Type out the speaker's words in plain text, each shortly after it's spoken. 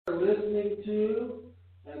listening to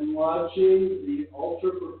and watching the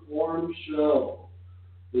Ultra Perform Show,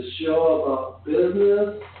 the show about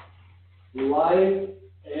business, life,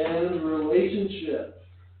 and relationships.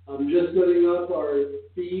 I'm just setting up our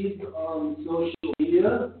feeds on social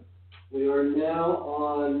media. We are now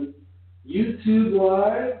on YouTube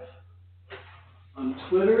Live, on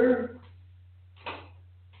Twitter,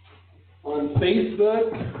 on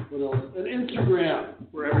Facebook, what else? And Instagram.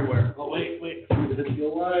 We're everywhere. Oh, wait. I'm going to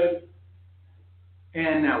go live.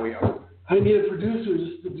 And now we are. I need a producer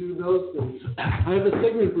just to do those things. I have a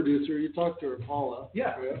segment producer. You talked to her, Paula.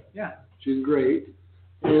 Yeah. She's great.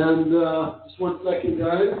 And just 1 second,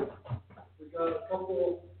 guys. We got a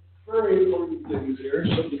couple very important things here.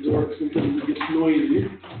 Shut the door because sometimes it gets noisy.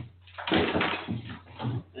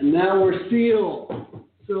 And now we're sealed.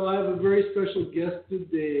 So I have a very special guest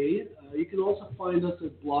today. You can also find us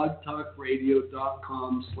at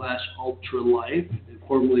blogtalkradio.com/ultralife. It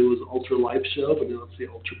formerly was Ultra Life Show, but now it's the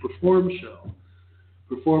Ultra Perform Show.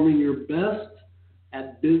 Performing your best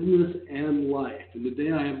at business and life. And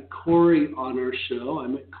today I have Cory on our show. I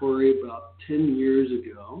met Cory about 10 years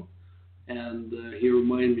ago, and he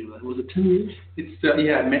reminded me of that. Was it 10 years?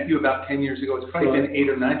 I met you about 10 years ago. It's probably been 8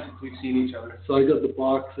 or 9 since we've seen each other. So I got the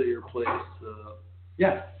box at your place.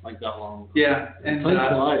 Like that long ago. Yeah, and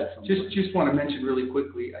just want to mention really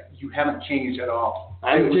quickly, you haven't changed at all.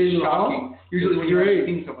 I haven't changed at all? Shocking. Usually when you're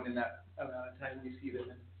seeing someone in that amount of time, you see them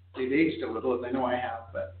and they've aged a little, as I know I have,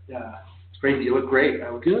 but it's great. You look great.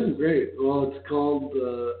 Good, great. Well, it's called,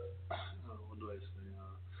 what do I say?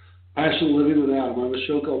 Passion Living with Adam. I have a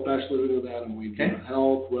show called Passion Living with Adam. We do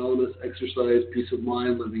health, wellness, exercise, peace of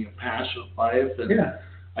mind, living a passionate life. And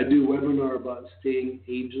I do a webinar about staying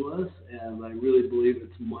ageless, and I really believe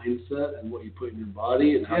it's mindset and what you put in your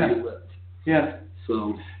body and how you live. Yeah.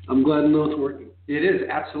 So I'm glad to know it's working. It is,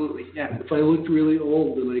 absolutely, yeah. If I looked really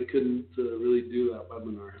old, then I couldn't really do that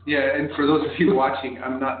webinar. Yeah, and for those of you watching,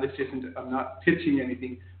 I'm not pitching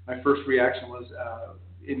anything. My first reaction was,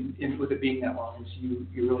 with it being that long, is you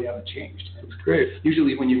really haven't changed. That's great.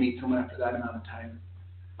 Usually when you meet someone after that amount of time.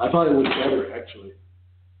 I thought it was better, actually.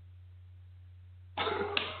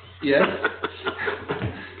 Yes.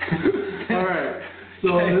 All right.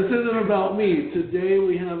 So this isn't about me. Today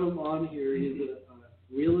we have him on here. He's a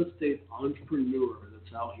real estate entrepreneur.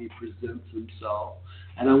 That's how he presents himself.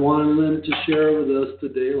 And I wanted him to share with us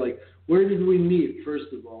today, where did we meet,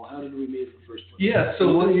 first of all? How did we meet in the first place? Yeah.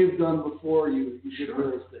 So what you've done before you did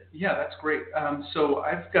real estate. Yeah, that's great. So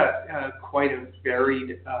I've got quite a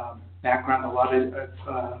varied background.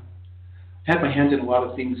 I've had my hands in a lot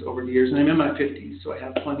of things over the years, and I'm in my 50s, so I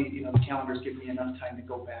have plenty, the calendars give me enough time to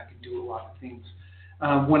go back and do a lot of things.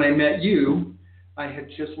 When I met you, I had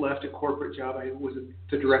just left a corporate job. I was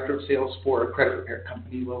the director of sales for a credit repair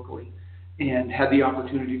company locally, and had the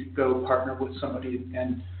opportunity to go partner with somebody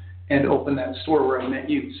and open that store where I met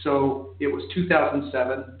you. So it was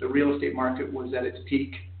 2007. The real estate market was at its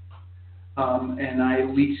peak. And I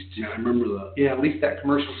leased. Yeah, I remember that. Yeah, leased that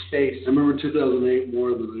commercial space. I remember 2008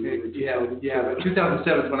 more than I remember 2007. But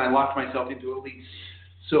 2007 is when I locked myself into a lease.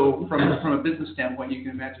 So from a business standpoint, you can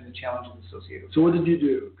imagine the challenges associated with So what did you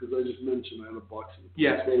do? Because I just mentioned I had a box.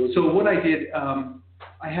 So what I did,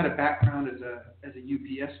 I had a background as a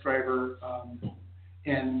UPS driver,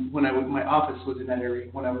 and when my office was in that area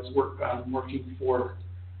when I was working for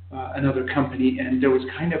another company, and there was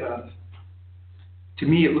kind of to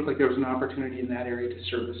me, it looked like there was an opportunity in that area to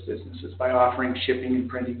service businesses by offering shipping and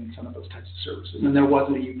printing and some of those types of services. And there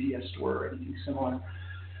wasn't a UPS store or anything similar.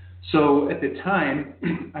 So at the time,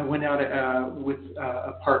 I went out with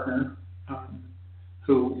a partner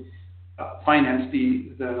who financed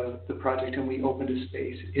the project, and we opened a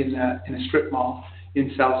space in a strip mall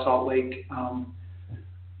in South Salt Lake.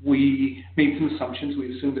 We made some assumptions.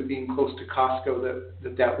 We assumed that being close to Costco,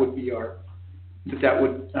 that would be that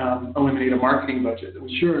would eliminate a marketing budget. And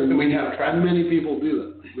many people do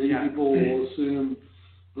that. Many people will assume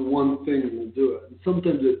the one thing will do it. And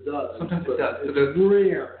sometimes it does. It's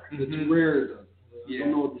rare. Mm-hmm. It's rare it does. I don't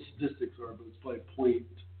know what the statistics are, but it's probably point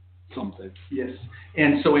something. Yes.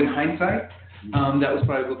 And so in hindsight, that was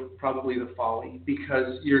probably the folly,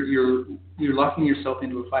 because you're locking yourself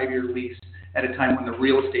into a 5-year lease at a time when the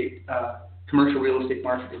commercial real estate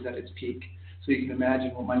market is at its peak. So you can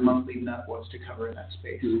imagine what my monthly nut was to cover in that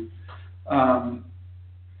space. Mm-hmm.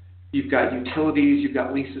 You've got utilities, you've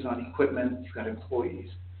got leases on equipment, you've got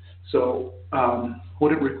employees. So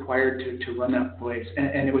what it required to run that place,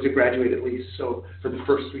 and it was a graduated lease, so for the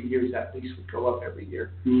first 3 years that lease would go up every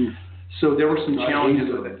year. Mm. So there were some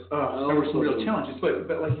challenges with it. There were some real challenges, but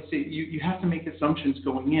like you say, you have to make assumptions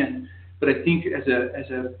going in. But I think as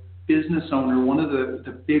a business owner, one of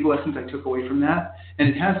the big lessons I took away from that, and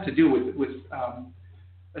it has to do with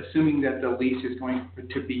assuming that the lease is going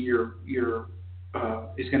to be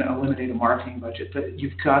is going to eliminate a marketing budget, but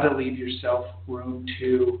you've got to leave yourself room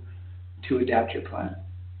to adapt your plan.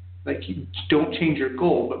 Like, you don't change your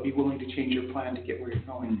goal, but be willing to change your plan to get where you're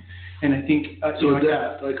going. And I think so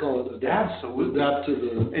adapt. I call it adapt. Absolutely. Adapt to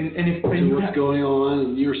what's going on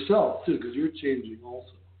and yourself too, because you're changing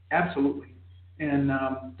also. Absolutely. And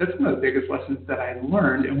that's one of the biggest lessons that I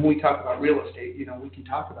learned. And when we talk about real estate, we can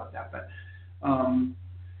talk about that. But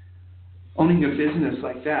owning a business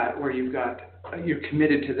like that, where you're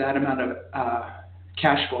committed to that amount of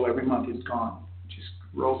cash flow every month is gone, it just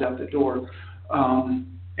rolls out the door.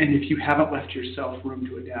 And if you haven't left yourself room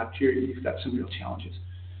to adapt, you've got some real challenges.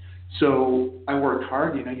 So I worked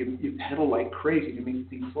hard. You pedal like crazy to make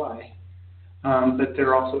things fly. But there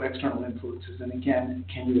are also external influences. And again,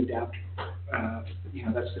 can you adapt?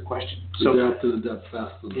 That's the question. So adapt and adapt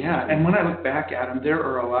fast. Yeah. And when I look back at them, there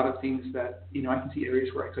are a lot of things that, I can see areas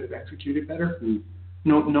where I could have executed better.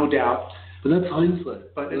 No doubt. But that's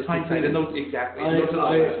hindsight. But it's hindsight. And those, exactly.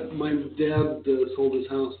 My dad sold his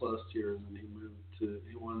house last year, and then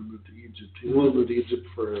he wanted to move to Egypt. He wanted to move to Egypt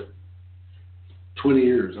for 20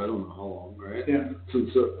 years. I don't know how long, right? Yeah.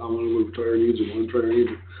 Since I want to retire in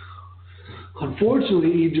Egypt.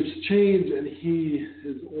 Unfortunately, Egypt's changed, and he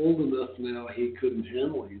is old enough now he couldn't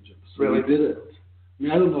handle Egypt. So really? He did it. I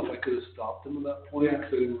mean, I don't know if I could have stopped him at that point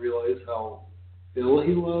because I didn't realize how ill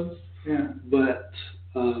he was. Yeah. But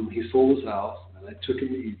he sold his house, and I took him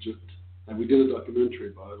to Egypt. And we did a documentary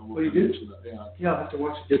about it. I don't know if I mentioned that. Yeah. Yeah, I'll have to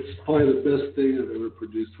watch it. It's probably the best thing I've ever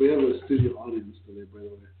produced. We have a studio audience today, by the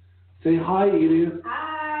way. Say hi, Edith.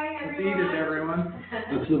 Hi, everyone. Edith, everyone.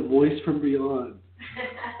 That's the voice from beyond.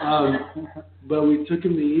 But we took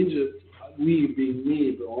him to Egypt. We being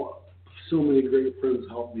me, but so many great friends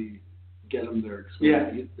helped me get him there.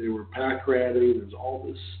 They were pack ratting. There's all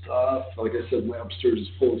this stuff. Like I said, my upstairs is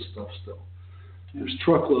full of stuff still. There's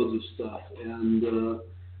truckloads of stuff, and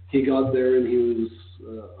he got there and he was,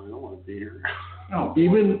 I don't want to be here. Oh,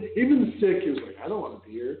 even sick, he was like, I don't want to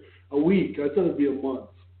be here. A week. I thought it'd be a month.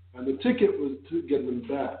 And the ticket was to get him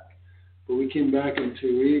back. But we came back in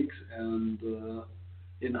 2 weeks, and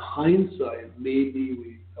in hindsight,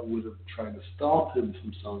 maybe I would have tried to stop him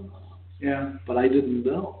from selling the house. Yeah. But I didn't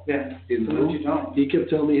know. Yeah. You know? He kept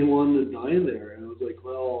telling me he wanted to die there. And I was like,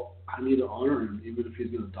 well, I need to honor him, even if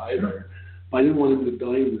he's going to die there. But I didn't want him to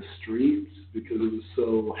die in the streets because it was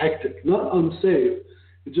so hectic. Not unsafe.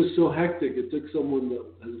 It's just so hectic. It took someone that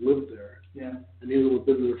has lived there. Yeah. And he's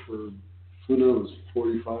been there for, who knows,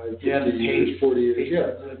 45, 50 years, 40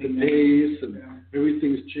 years. The pace and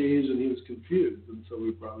everything's changed, and he was confused, and so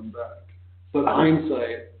we brought him back. But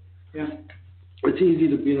hindsight, it's easy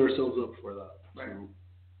to beat ourselves up for that. Right. So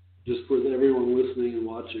just for everyone listening and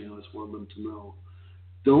watching, I just want them to know,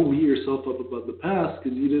 don't beat yourself up about the past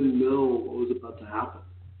because you didn't know what was about to happen.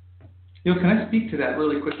 Can I speak to that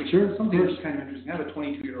really quickly? Sure. Something that's kind of interesting. I have a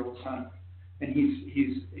 22-year-old son, and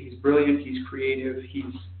he's brilliant. He's creative.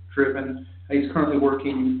 He's driven. He's currently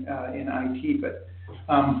working in IT. But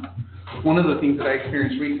one of the things that I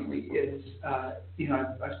experienced recently is,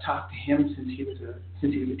 I've talked to him since he was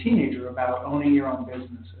a teenager about owning your own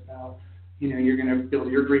business, about you're going to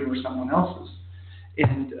build your dream or someone else's.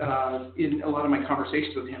 And in a lot of my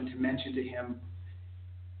conversations with him, to mention to him,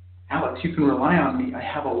 Alex, you can rely on me. I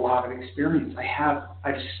have a lot of experience.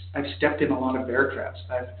 I've stepped in a lot of bear traps.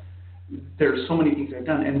 There's so many things I've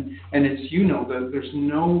done, and as you know, there's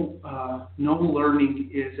no learning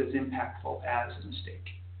is as impactful as a mistake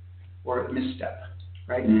or a misstep,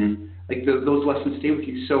 right? Mm-hmm. Like those lessons stay with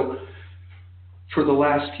you. So for the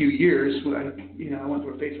last few years, I went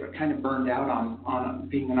through a phase where I kind of burned out on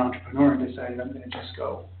being an entrepreneur and decided I'm going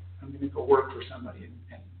to go work for somebody,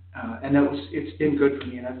 and it's been good for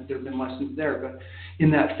me, and there have been lessons there. But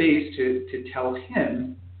in that phase, to tell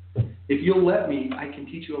him, if you'll let me, I can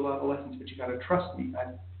teach you a lot of lessons, but you got to trust me.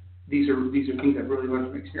 These are things I've really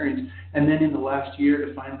learned from experience. And then in the last year,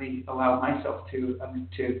 to finally allow myself to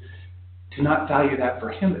not value that for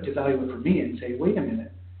him, but to value it for me, and say, wait a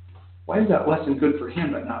minute, why is that lesson good for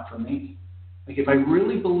him but not for me? Like, if I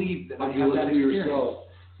really believe that I have that experience,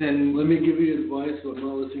 then let me give you advice about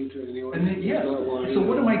not listening to anyone. And then, so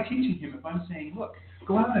what am I teaching him if I'm saying, look,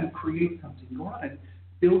 go out and create something, go out and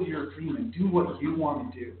build your dream and do what you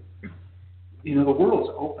want to do. The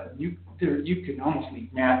world's open. You can almost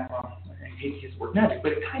make magic. Well, I hate his word magic,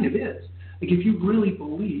 but it kind of is. Like, if you really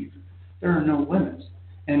believe, there are no limits.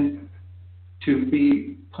 And to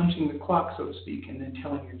be punching the clock, so to speak, and then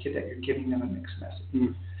telling your kid that you're giving them a mixed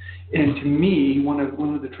message. And to me, one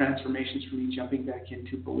of the transformations for me jumping back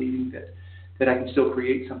into believing that I can still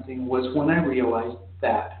create something was when I realized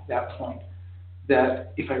that point,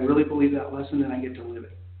 that if I really believe that lesson, then I get to live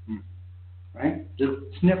it. Right?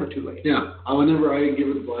 It's never too late. Yeah. Whenever I give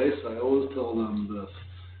advice, I always tell them this.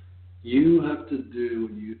 You have to do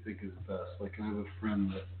what you think is best. Like, I have a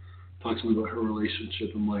friend that talks to me about her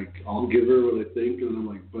relationship. I'm like, I'll give her what I think, and I'm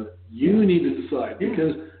like, but you need to decide.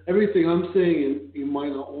 Because everything I'm saying, you might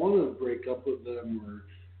not want to break up with them or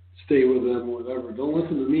stay with them or whatever. Don't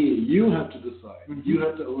listen to me. You have to decide. Mm-hmm. You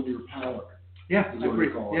have to own your power. Yeah, I agree.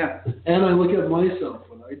 Yeah. And I look at myself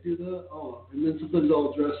when I do that. And then sometimes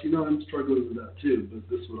I'll address, I'm struggling with that too, but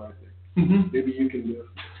this is what I think. Mm-hmm. Maybe you can do it.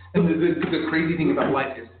 And the crazy thing about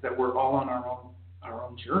life is that we're all on our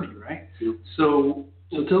own journey, right? Yeah. So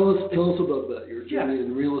tell us about that, your journey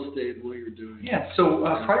in real estate and what you're doing. Yeah. So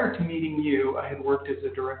prior to meeting you, I had worked as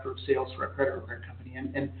a director of sales for a credit repair company,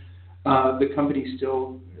 and the company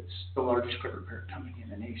it's the largest credit repair company in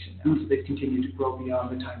the nation now. So they've continued to grow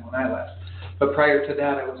beyond the time when I left. But prior to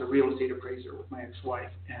that, I was a real estate appraiser with my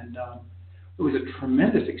ex-wife, and it was a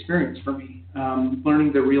tremendous experience for me,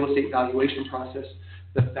 learning the real estate valuation process,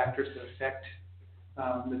 the factors that affect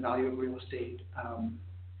the value of real estate.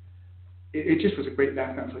 It just was a great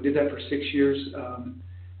background. So I did that for 6 years.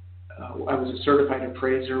 I was a certified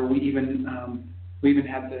appraiser. We even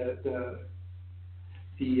had the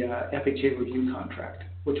FHA review contract,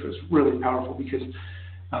 which was really powerful because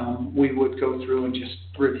we would go through and just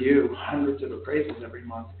review hundreds of appraisals every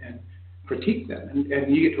month and critique them.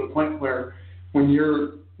 And you get to a point where when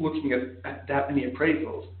you're looking at that many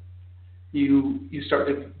appraisals, you start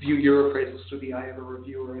to view your appraisals through the eye of a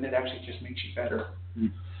reviewer, and it actually just makes you better.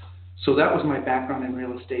 So that was my background in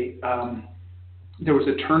real estate. There was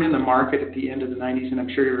a turn in the market at the end of the 90s, and I'm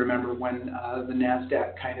sure you remember when the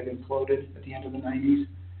NASDAQ kind of imploded at the end of the 90s.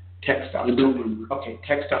 Tech stocks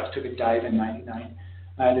took a dive in 99.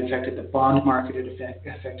 It affected the bond market. It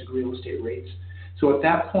affected real estate rates. So at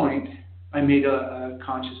that point, I made a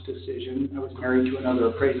conscious decision. I was married to another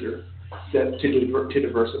appraiser to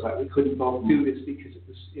diversify. We couldn't both do this because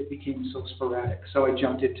it became so sporadic. So I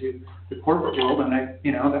jumped into the corporate world, and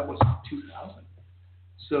that was 2000.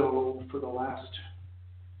 So for the last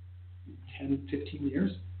 10, 15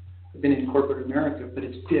 years, I've been in corporate America, but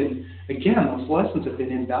it's been, again, those lessons have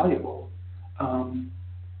been invaluable.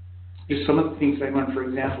 There's some of the things I learned, for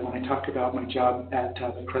example, when I talked about my job at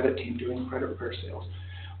the credit team doing credit repair sales.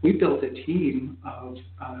 We built a team of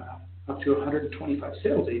up to 125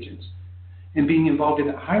 sales agents, and being involved in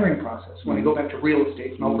the hiring process. When I go back to real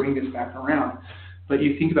estate, and I'll bring this back around, but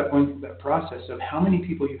you think about going through that process of how many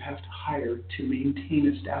people you have to hire to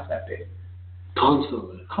maintain a staff that big.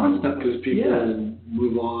 Constantly. Because people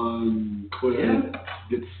move on, quit,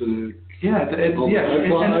 get sick. Yeah. I thought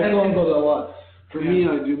about that a lot. For me,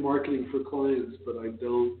 I do marketing for clients, but I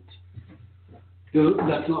don't.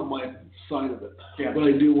 That's not my side of it. Yeah. But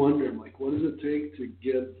I do wonder, I'm like, what does it take to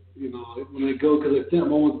get, when I go, because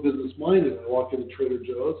I'm almost business minded. I walk into Trader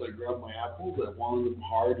Joe's, I grab my apples, I want them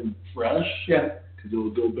hard and fresh. Yeah. Because they'll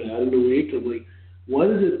go bad in a week. I'm like, what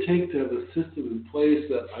does it take to have a system in place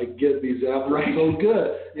that I get these apples so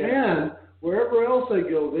good? Yeah. And wherever else I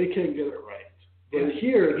go, they can't get it right. But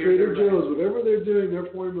here at Trader Joe's, whatever they're doing, their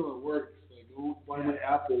formula works. I go buy my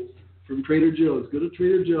apples from Trader Joe's. Go to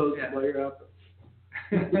Trader Joe's to buy your apples.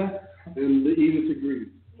 And the Edith agrees.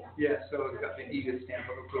 Yeah, so it's got the Edith stamp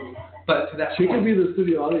of approval. But to that she can be the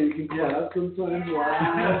studio audience. You can clap sometimes.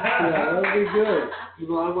 Yeah, that'd be good.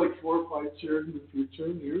 I have like 4 or 5 chairs in the future.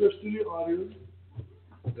 And here's our studio audience.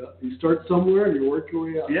 Yeah, you start somewhere and you work your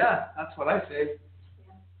way up. Yeah, that's what I say.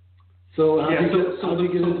 So how do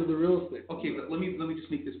you get into the real estate? Okay, but let me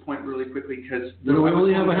just make this point really quickly because we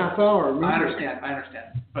only have a half hour. Remember? I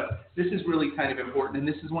understand. But this is really kind of important, and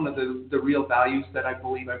this is one of the real values that I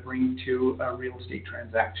believe I bring to a real estate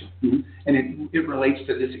transaction. Mm-hmm. And it relates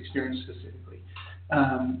to this experience specifically.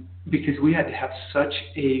 Because we had to have such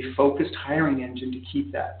a focused hiring engine to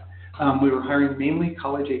keep that. We were hiring mainly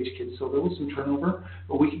college-age kids, so there was some turnover,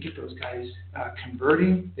 but we could get those guys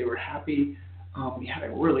converting. They were happy. We had a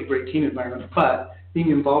really great team environment, but being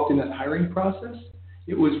involved in that hiring process,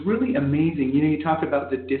 it was really amazing. You talk about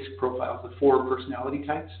the DISC profiles, the 4 personality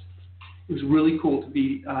types. It was really cool to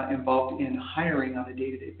be involved in hiring on a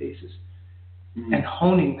day-to-day basis and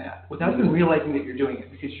honing that without even realizing that you're doing it,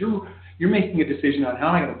 because you're making a decision on how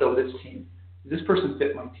am I going to build this team. Does this person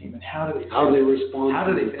fit my team, and how do they respond? How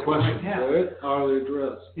do they fit? Questions, right? How are they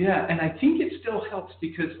dressed? Yeah, and I think it still helps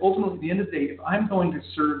because ultimately, at the end of the day, if I'm going to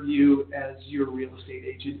serve you as your real estate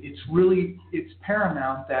agent, it's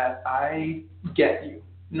paramount that I get you.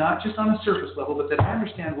 not just on a surface level, but that I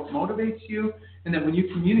understand what motivates you, and that when you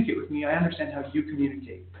communicate with me, I understand how you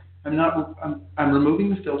communicate. I'm removing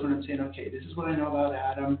the filter and I'm saying, okay, this is what I know about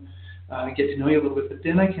Adam. I get to know you a little bit, but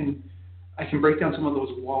then I can break down some of those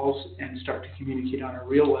walls and start to communicate on a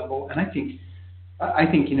real level. And I think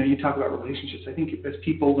you talk about relationships. I think as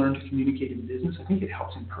people learn to communicate in business, I think it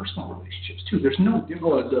helps in personal relationships too. There's no difference.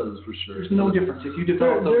 Oh, it does for sure. There's no difference if you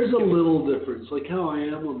develop. There's a little difference, like how I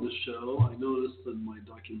am on the show. I noticed in my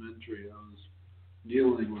documentary I was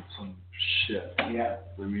dealing with some shit. Yeah.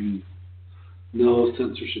 I mean, no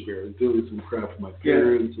censorship here. I was dealing with some crap with my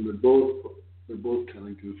parents, and they're both kind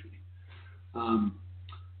of goofy.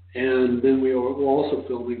 And then we were also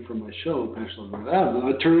filming for my show, Passionate About Adam.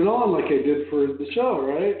 And I turned it on like I did for the show,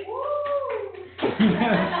 right?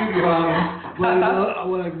 But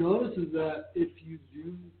what I've noticed is that if you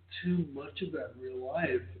do too much of that in real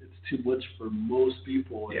life, it's too much for most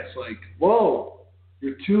people. It's like, whoa,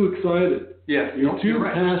 you're too excited. Yeah, you're too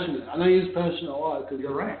passionate. And I use passion a lot because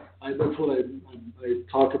you're right. That's what I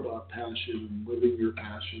talk about, passion and living your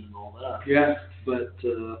passion and all that. Yeah. But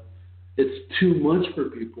it's too much for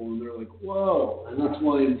people, and they're like, whoa. And that's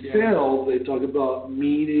why in sales, they talk about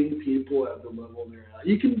meeting people at the level they're at.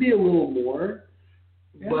 You can be a little more,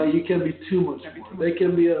 but you can be too much more. They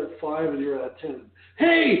can be at 5 and you're at 10.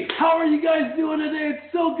 Hey, how are you guys doing today?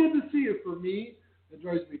 It's so good to see you. For me, it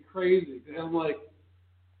drives me crazy. And I'm like,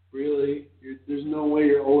 really? There's no way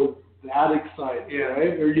you're always that excited,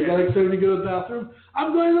 right? Or you got excited when you go to the bathroom?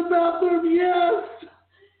 I'm going to the bathroom, yes!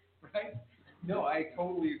 Right? No, I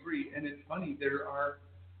totally agree. And it's funny, there are,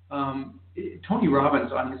 Tony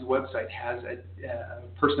Robbins on his website has a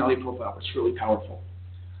personality profile that's really powerful.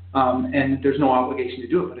 And there's no obligation to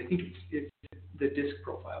do it, but I think it's the DISC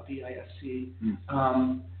profile, D-I-S-C.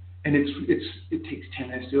 And it takes 10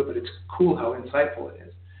 minutes to do it, but it's cool how insightful it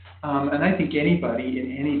is. And I think anybody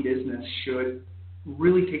in any business should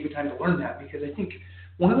really take the time to learn that, because I think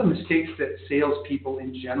one of the mistakes that salespeople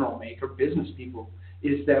in general make, or business people,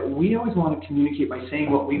 is that we always want to communicate by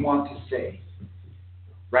saying what we want to say,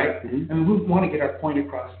 right? Mm-hmm. And we want to get our point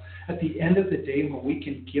across. At the end of the day, when we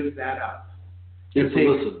can give that up, give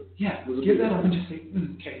that up and just say,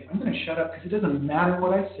 okay, I'm going to shut up, because it doesn't matter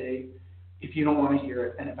what I say if you don't want to hear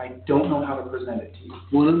it, and if I don't know how to present it to you.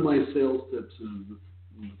 One of my sales tips is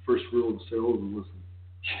the first rule of sales is listen.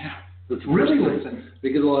 Yeah. That's really listen.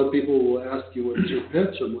 Because a lot of people will ask you, what's your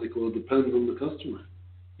pitch? I'm like, well, it depends on the customer.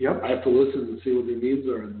 Yep. I have to listen and see what their needs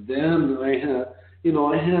are. And then I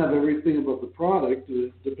have everything about the product.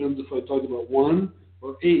 It depends if I talk about 1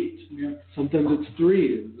 or 8. Yeah. Sometimes it's 3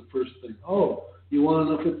 is the first thing. Oh, you want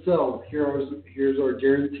to know if it sells? Here's our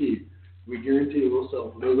guarantee. We guarantee it will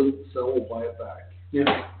sell. If it doesn't sell, we'll buy it back.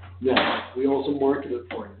 Yeah. Now, we also market it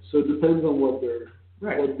for you. So it depends on what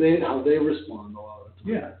how they respond a lot of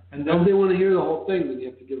the time. Yeah. And then if they want to hear the whole thing, then you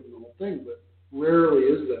have to give them the whole thing. But rarely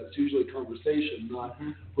is that. It's usually a conversation, not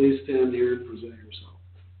please stand here and present yourself.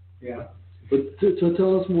 Yeah. But so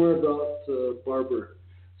tell us more about Barber.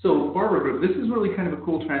 So Barber Group, this is really kind of a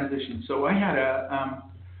cool transition. So I had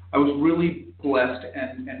I was really blessed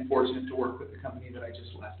and fortunate to work with the company that I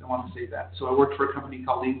just left. I want to say that. So I worked for a company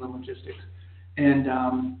called England Logistics. And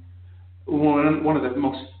one of the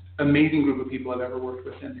most amazing group of people I've ever worked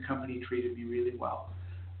with, and the company treated me really well.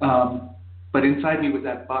 But inside me was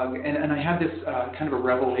that bug, and I had this kind of a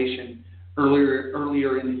revelation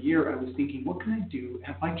earlier in the year. I was thinking, what can I do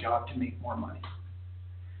at my job to make more money?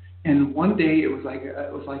 And one day it was like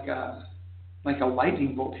a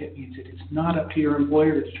lightning bolt hit me and said, it's not up to your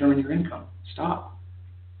employer to determine your income. Stop.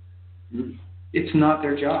 Mm-hmm. It's not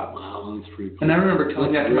their job. Wow, that's pretty cool. And I remember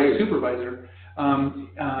telling that to my supervisor,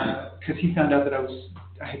 because he found out that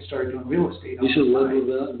I had started doing real estate. You should have led with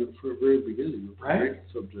that from the very beginning. Right?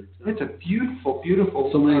 Subject. It's a beautiful, beautiful.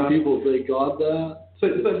 So many people, if they got that,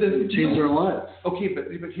 it changed their life. Okay, but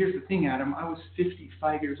here's the thing, Adam. I was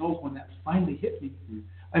 55 years old when that finally hit me. Mm-hmm.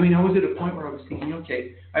 I mean, I was at a point where I was thinking,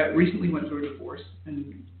 okay, I recently went through a divorce,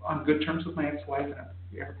 and on good terms with my ex-wife, and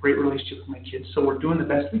we have a great relationship with my kids, so we're doing the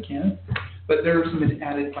best we can. But there are some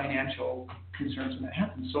added financial concerns when that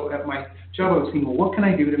happens. So at my job, I was thinking, well, what can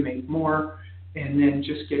I do to make more? And then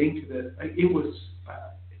just getting to it was,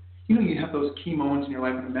 you have those key moments in your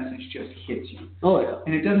life when a message just hits you. Oh, yeah.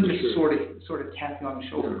 And it doesn't just sort of tap you on the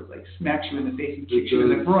shoulder, like smacks you in the face and kicks you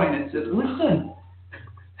in the groin and says, listen,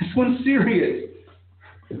 this one's serious.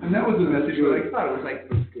 And that was the message that I thought. It was like,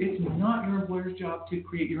 it's not your employer's job to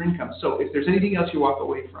create your income. So if there's anything else you walk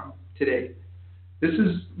away from today, this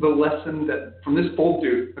is the lesson that, from this bold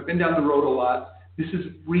dude, I've been down the road a lot, this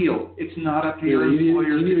is real. It's not up to your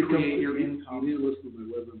employer to create your income. You need to listen to my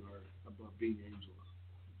webinar about being angelous.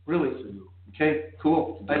 Really? Okay,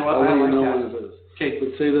 cool. I I'll let you like know that. when it is. Okay. But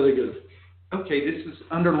say that again. Okay, this is,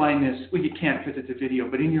 underline this. Well, you can't because it's a video,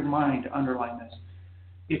 but in your mind, underline this.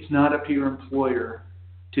 It's not up to your employer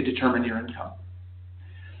to determine your income.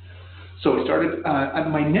 So it started,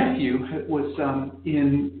 my nephew was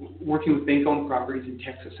in working with bank-owned properties in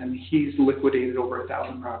Texas, and he's liquidated over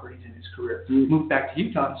 1,000 properties in his career. Moved back to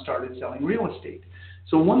Utah and started selling real estate.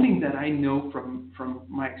 So one thing that I know from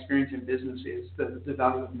my experience in business is the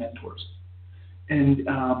value of mentors. And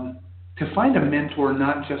to find a mentor,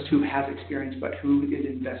 not just who has experience, but who is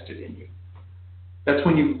invested in you. That's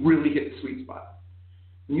when you really hit the sweet spot.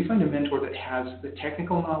 When you find a mentor that has the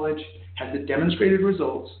technical knowledge, has the demonstrated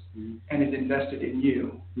results, and is invested in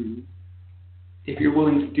you, if you're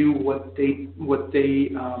willing to do what they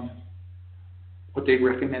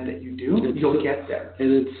recommend that you do, you'll get there.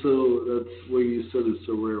 And that's what you said is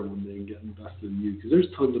so rare when they get invested in you, because there's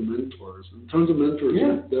tons of mentors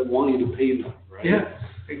that want you to pay them, right? Yeah,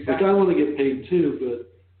 exactly. Like I want to get paid too, but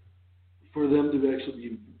for them to actually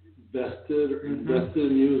be invested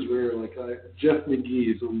in you is rare. Like Jeff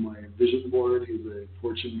McGee is on my vision board. He's a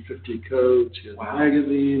Fortune 50 coach. He has a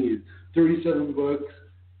magazine. He's 37 books.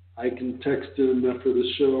 I can text him after the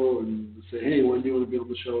show and say, hey, when do you want to be on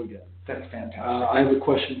the show again? That's fantastic. I have a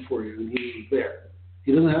question for you, and he's there.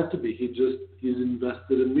 He doesn't have to be. He's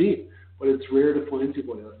invested in me. But it's rare to find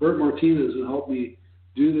people like that. Bert Martinez, who helped me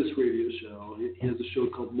do this radio show, he has a show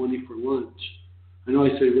called Money for Lunch. I know I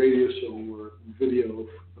say radio show or video,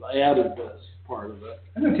 but I added this part of it.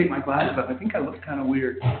 I'm going to take my glasses off. I think I look kind of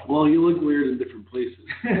weird. Well, you look weird in different places.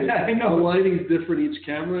 I know. The lighting's different each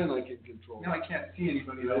camera, and I can control it. No, I can't see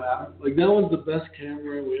anybody though. Like that one's the best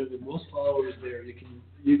camera. We have the most followers there. You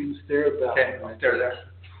can stare at that. Okay, I'll stare there.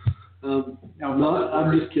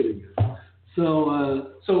 I'm just kidding.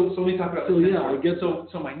 So let me talk about.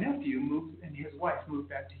 So my nephew moved, and his wife moved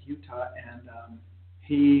back to Utah, and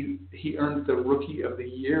he earned the Rookie of the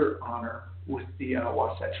Year honor with the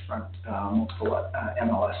Wasatch Front multiple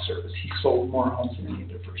MLS service. He sold more homes than any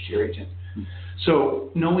other first-year agent. So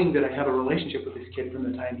knowing that I have a relationship with this kid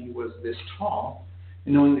from the time he was this tall,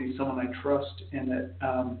 and knowing that he's someone I trust, and that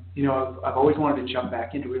I've always wanted to jump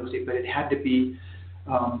back into real estate, but it had to be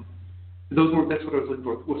that's what I was looking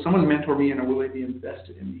for. Will someone mentor me, and will they be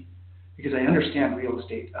invested in me? Because I understand real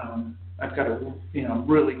estate. I've got I'm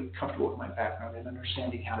really comfortable with my background and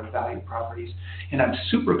understanding how to value properties, and I'm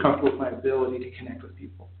super comfortable with my ability to connect with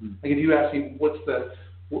people. Like if you ask me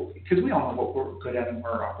because we all know what we're good at and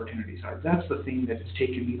where our opportunities are. That's the thing that has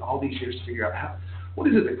taken me all these years to figure out what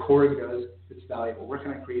is it that Cory does that's valuable? Where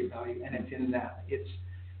can I create value? And it's in that. It's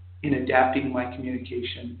in adapting my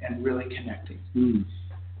communication and really connecting. And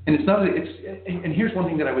and here's one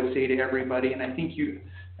thing that I would say to everybody, and I think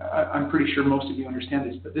I'm pretty sure most of you understand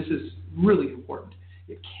this, but this is really important.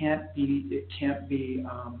 It can't be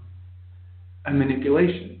a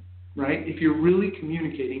manipulation, right? If you're really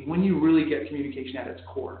communicating, when you really get communication at its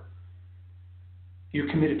core, you're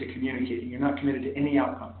committed to communicating. You're not committed to any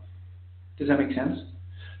outcome. Does that make sense?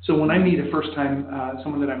 So when I meet a first time,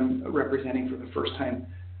 someone that I'm representing for the first time,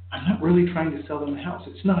 I'm not really trying to sell them a house.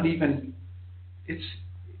 It's not even,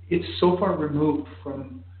 it's so far removed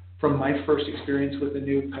from my first experience with a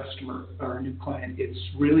new customer or a new client. It's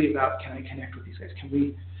really about, can I connect with these guys? Can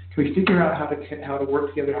we figure out how to work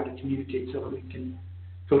together, how to communicate so that we can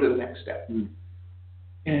go to the next step?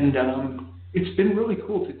 And it's been really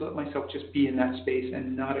cool to let myself just be in that space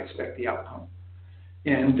and not expect the outcome.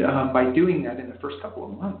 And by doing that in the first couple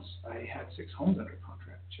of months, I had 6 homes under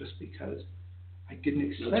contract just because I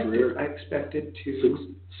didn't expect it. I expected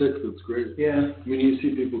to. Six, that's great. Yeah. I mean, you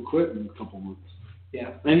see people quit in a couple months.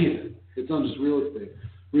 Yeah. Anything. It's not just real estate.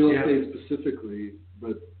 Real estate specifically,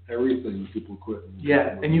 but everything people quit.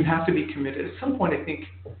 And you have to be committed. At some point, I think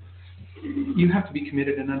you have to be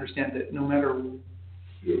committed and understand that no matter,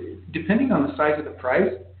 depending on the size of the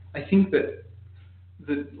prize, I think that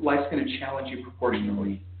life's going to challenge you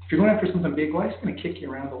proportionally. If you're going after something big, life's going to kick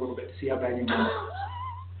you around a little bit to see how bad you are.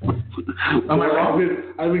 Am I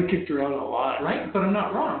wrong? I've been kicked around a lot. Right, but I'm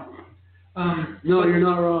not wrong. No, you're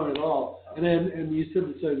not wrong at all. And you said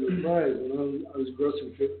the size of the prize. When I was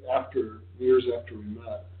grossing years after we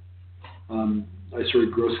met, I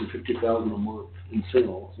started grossing $50,000 a month in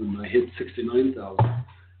sales, and I hit $69,000,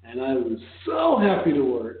 and I was so happy to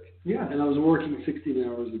work. Yeah. And I was working 16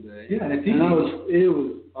 hours a day. Yeah, and I was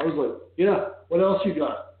like, what else you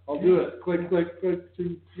got? I'll do it. Click,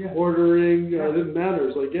 ordering. It didn't matter.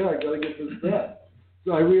 It's like, I got to get this done.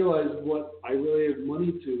 So I realized what I really have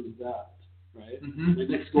money to is that, right? Mm-hmm. My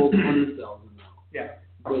next goal is $100,000 now. Yeah.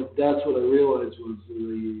 But that's what I realized was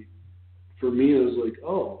for me, it was like,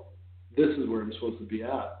 this is where I'm supposed to be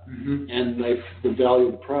at, mm-hmm. and the value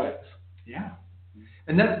of the price. Yeah,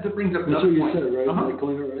 and that brings up That's another what you point. said, right? Uh-huh. Right? The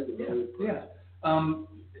value of the price. Yeah.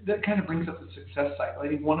 That kind of brings up the success cycle. I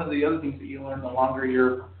think one of the other things that you learn the longer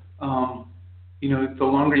you're, the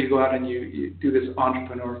longer you go out and you do this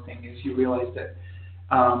entrepreneur thing is you realize that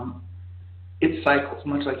it cycles,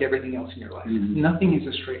 much like everything else in your life. Mm-hmm. Nothing is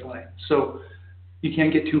a straight line. So you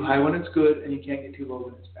can't get too high when it's good, and you can't get too low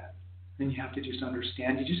when it's bad. And you have to just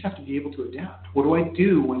understand. You just have to be able to adapt. What do I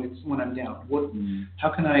do when I'm down? Mm-hmm. How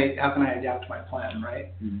can I adapt my plan,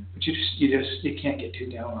 right? Mm-hmm. But you can't get too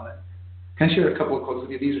down on it. Can I share a couple of quotes with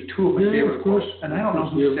you? These are two of my favorite quotes, and I don't know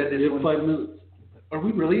who said this. We have 5 minutes. Are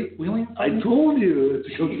we really? We only have 5 minutes? I told you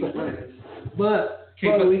it's going But these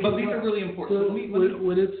are really important. So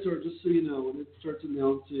when it starts, just so you know, when it starts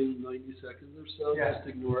announcing 90 seconds or so, just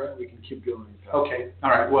ignore it. We can keep going. Okay. All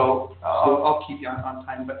right. Well, I'll keep you on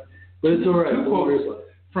time, but it's all right. Two quotes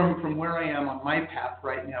from where I am on my path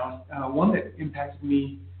right now. One that impacted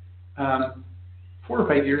me 4 or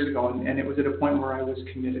 5 years ago, and it was at a point where I was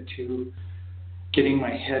committed to getting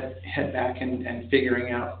my head back and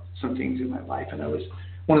figuring out some things in my life, and I was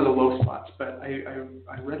one of the low spots. But I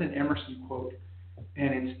read an Emerson quote,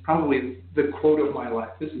 and it's probably the quote of my life.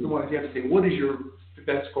 This is the one you have to say, what is your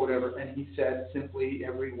best quote ever? And he said simply,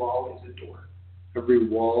 every wall is a door. Every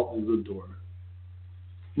wall is a door.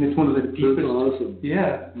 And it's one of the deepest. That's awesome.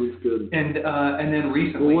 Yeah. That's good. And then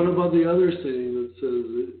recently. Well, what about the other saying that says,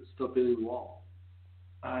 stop hitting the wall?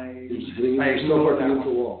 You're hitting yourself up against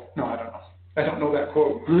the wall. No, I don't know. I don't know that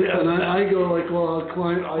quote. Yeah, and I go like, well, I'll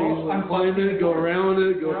climb it, go around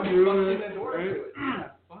it, go through it. Right?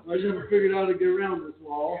 I just haven't figured out how to get around this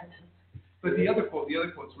wall. But the other quote's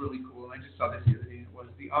really cool, and I just saw this the other day, and it was,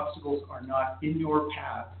 the obstacles are not in your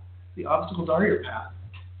path. The obstacles are your path.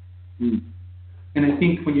 Hmm. And I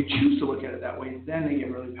think when you choose to look at it that way, then they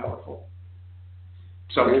get really powerful.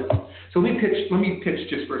 So let me pitch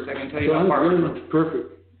just for a second, tell you about Barber.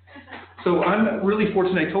 Perfect. So I'm really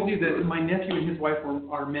fortunate. I told you that my nephew and his wife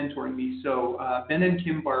are mentoring me. So Ben and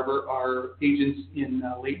Kim Barber are agents in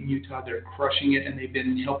Layton, Utah. They're crushing it, and they've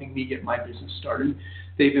been helping me get my business started.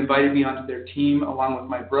 They've invited me onto their team along with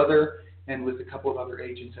my brother and with a couple of other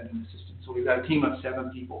agents and an assistant. So we've got a team of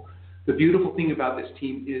 7 people. The beautiful thing about this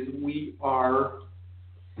team is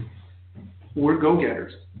we're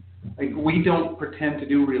go-getters. Like, we don't pretend to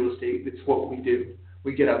do real estate. It's what we do.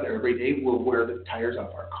 We get out there every day. We'll wear the tires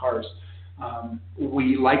off our cars.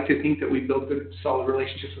 We like to think that we build good, solid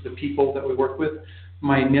relationships with the people that we work with.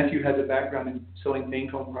 My nephew has a background in selling bank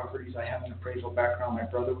home properties. I have an appraisal background. My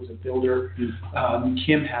brother was a builder.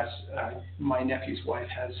 Kim has, my nephew's wife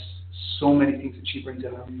has so many things that she brings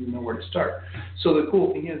in. I don't even know where to start. So the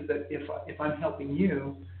cool thing is that if I'm helping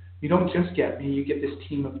you, you don't just get me, you get this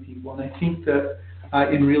team of people. And I think that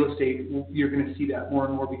in real estate, you're going to see that more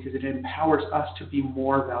and more because it empowers us to be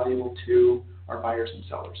more valuable to our buyers and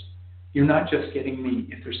sellers. You're not just getting me.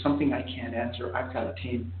 If there's something I can't answer, I've got a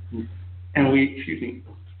team. And we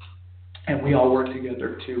all work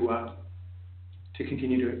together to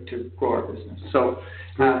continue to grow our business. So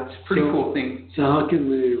it's a pretty cool thing. So how can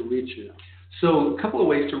they reach you? So a couple of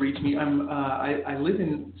ways to reach me. I live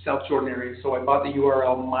in South Jordan area, so I bought the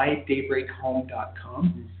URL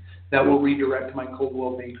mydaybreakhome.com. That will redirect to my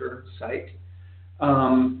Coldwell Banker site.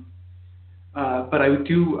 But I've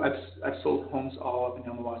sold homes all up and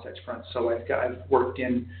down the Wasatch Front. So I've worked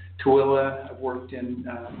in Tooele, I've worked in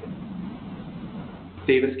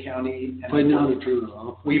Davis County, and Weber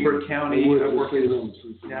County. We're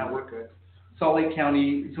good. Salt Lake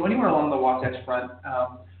County. So anywhere along the Wasatch Front.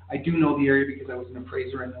 I do know the area because I was an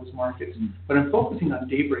appraiser in those markets. But I'm focusing on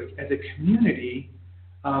Daybreak as a community.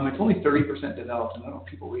 It's only 30% developed, and I don't know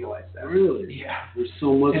if people realize that. Really? Yeah. There's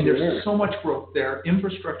so much and there's so much growth there.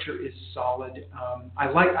 Infrastructure is solid.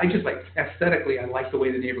 Aesthetically, I like the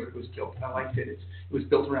way the neighborhood was built. I liked it. It was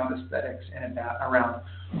built around aesthetics and around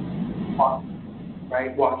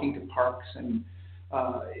walking to parks, and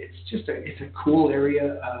it's a cool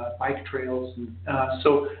area, bike trails.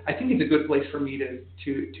 So I think it's a good place for me to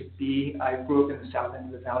be. I grew up in the south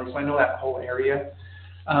end of the valley, so I know that whole area.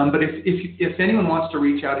 But if anyone wants to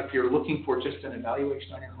reach out, if you're looking for just an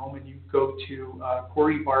evaluation on your home, and you go to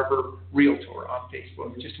Cory Barber Realtor on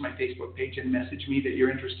Facebook, just to my Facebook page, and message me that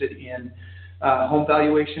you're interested in home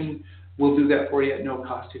valuation, we'll do that for you at no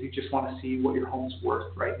cost if you just want to see what your home's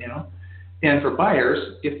worth right now. And for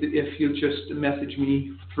buyers, if you just message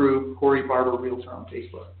me through Cory Barber Realtor on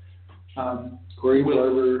Facebook. Cory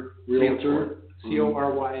Barber Realtor.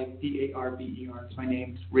 Corbybarber. It's my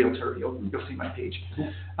name, Realtor. You'll see my page.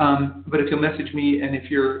 But if you'll message me, and if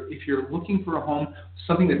you're looking for a home,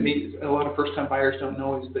 something that a lot of first-time buyers don't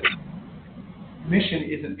know is that commission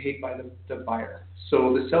isn't paid by the buyer.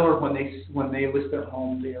 So the seller, when they list their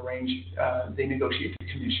home, they negotiate the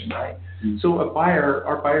commission, right? Mm-hmm. So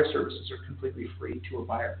our buyer services are completely free to a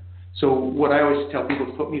buyer. So what I always tell people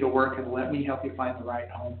is put me to work and let me help you find the right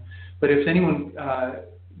home. But if anyone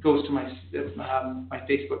goes to my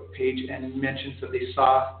Facebook page and mentions that they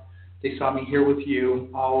saw me here with you,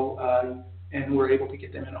 and we're able to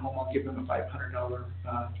get them in a home, I'll give them a $500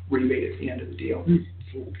 rebate at the end of the deal. Mm-hmm.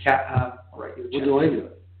 What do I do?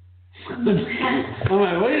 I'm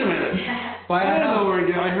like, wait a minute. I don't know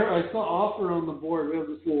where I saw offer on the board. We have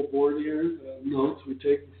this little board here, notes we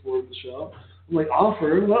take before the show. I'm like,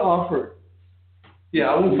 offer? What offer?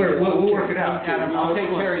 Yeah, we'll work it out. Adam, I'll take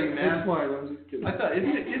care of you, man. That's fine. I'm just kidding. I thought,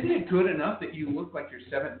 isn't it good enough that you look like you're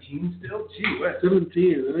 17 still? Gee, what?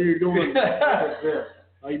 17. I know you're going like this.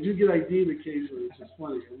 I do get ID'd occasionally, which is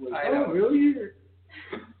funny. I'm like, oh, really?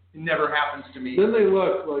 It never happens to me. Then they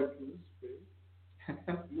look like, is this fake?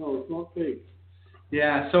 No, it's not fake.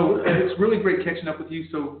 Yeah, so it's really great catching up with you.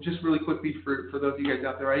 So just really quickly for those of you guys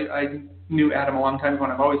out there, I knew Adam a long time ago,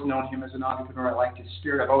 and I've always known him as an entrepreneur. I liked his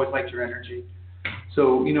spirit. I've always liked your energy.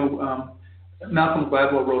 So, Malcolm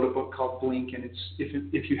Gladwell wrote a book called Blink, and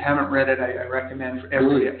if you haven't read it, I recommend for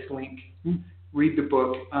everybody at Blink, read the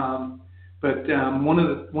book. But one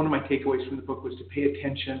of my takeaways from the book was to pay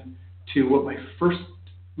attention to what the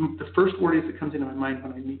first word is that comes into my mind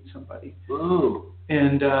when I meet somebody. Oh.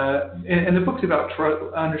 And the book's about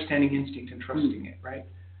understanding instinct and trusting it, right?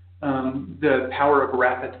 The power of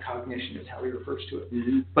rapid cognition is how he refers to it.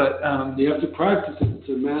 Mm-hmm. But you have to practice it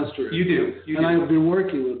to master it. You do. And I've been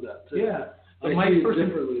working with that too. Yeah. But my first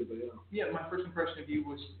impression of you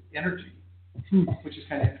was energy, which is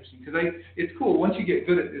kind of interesting because it's cool. Once you get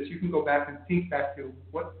good at this, you can go back and think back to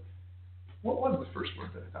what was the first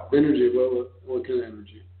word that I thought? Energy. What kind of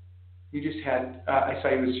energy? You just had. I saw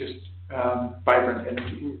you was just vibrant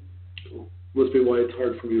energy. Cool. Must be why it's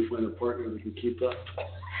hard for me to find a partner that can keep up.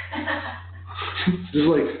 Just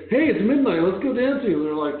like, hey, it's midnight, let's go dancing. And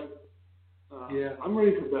they're like, yeah, I'm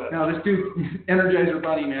ready for bed. Now this dude, Energizer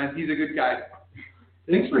Buddy, man, he's a good guy.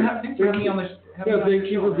 Thanks for having me on the show. Yeah,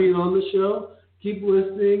 thank you for being on the show. Keep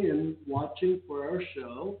listening and watching for our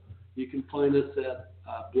show. You can find us at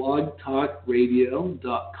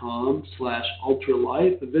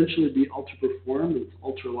blogtalkradio.com/ultralife. Eventually be ultraperform. It's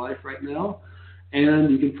ultralife right now.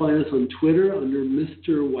 And you can find us on Twitter under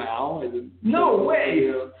Mr. Wow. No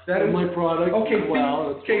way! That is my product. Okay,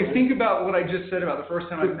 Wow. Think about what I just said about the first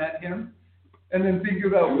time I met him, and then think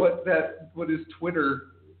about what his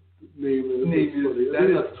Twitter name is. I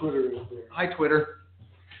think that's Twitter right there. Hi, Twitter.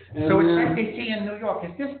 And so it's like they say in New York.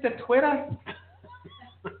 Is this the Twitter?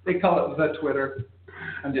 They call it the Twitter.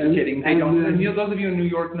 I'm just kidding. They don't. Those of you in New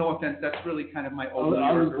York, no offense, that's really kind of my old.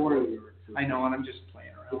 I was born in New York. So. I know, and I'm just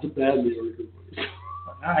playing around. It's a bad New Yorker voice.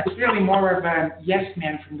 It's really more of a yes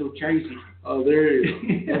man from New Jersey. Oh, there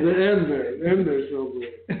you go. The end there, so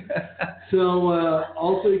great. So,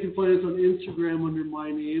 also you can find us on Instagram under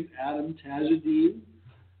my name, Adam Tajadeen.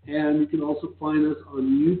 And you can also find us on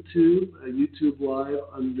YouTube Live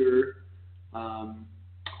under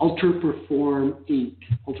Ultra Perform Inc.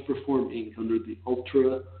 Under the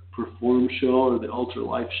Ultra Perform Show or the Ultra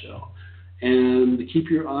Life Show. And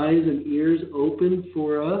keep your eyes and ears open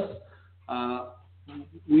for us.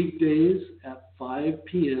 Weekdays at 5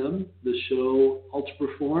 p.m. The show Ultra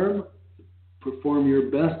Perform your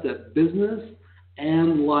best at business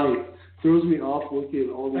and life. Throws me off looking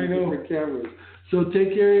at all these different cameras. So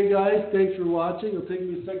take care of you guys. Thanks for watching. It'll take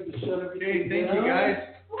me a second to shut everything down. Thank you guys.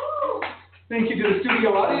 Woo! Thank you to the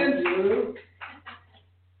studio audience.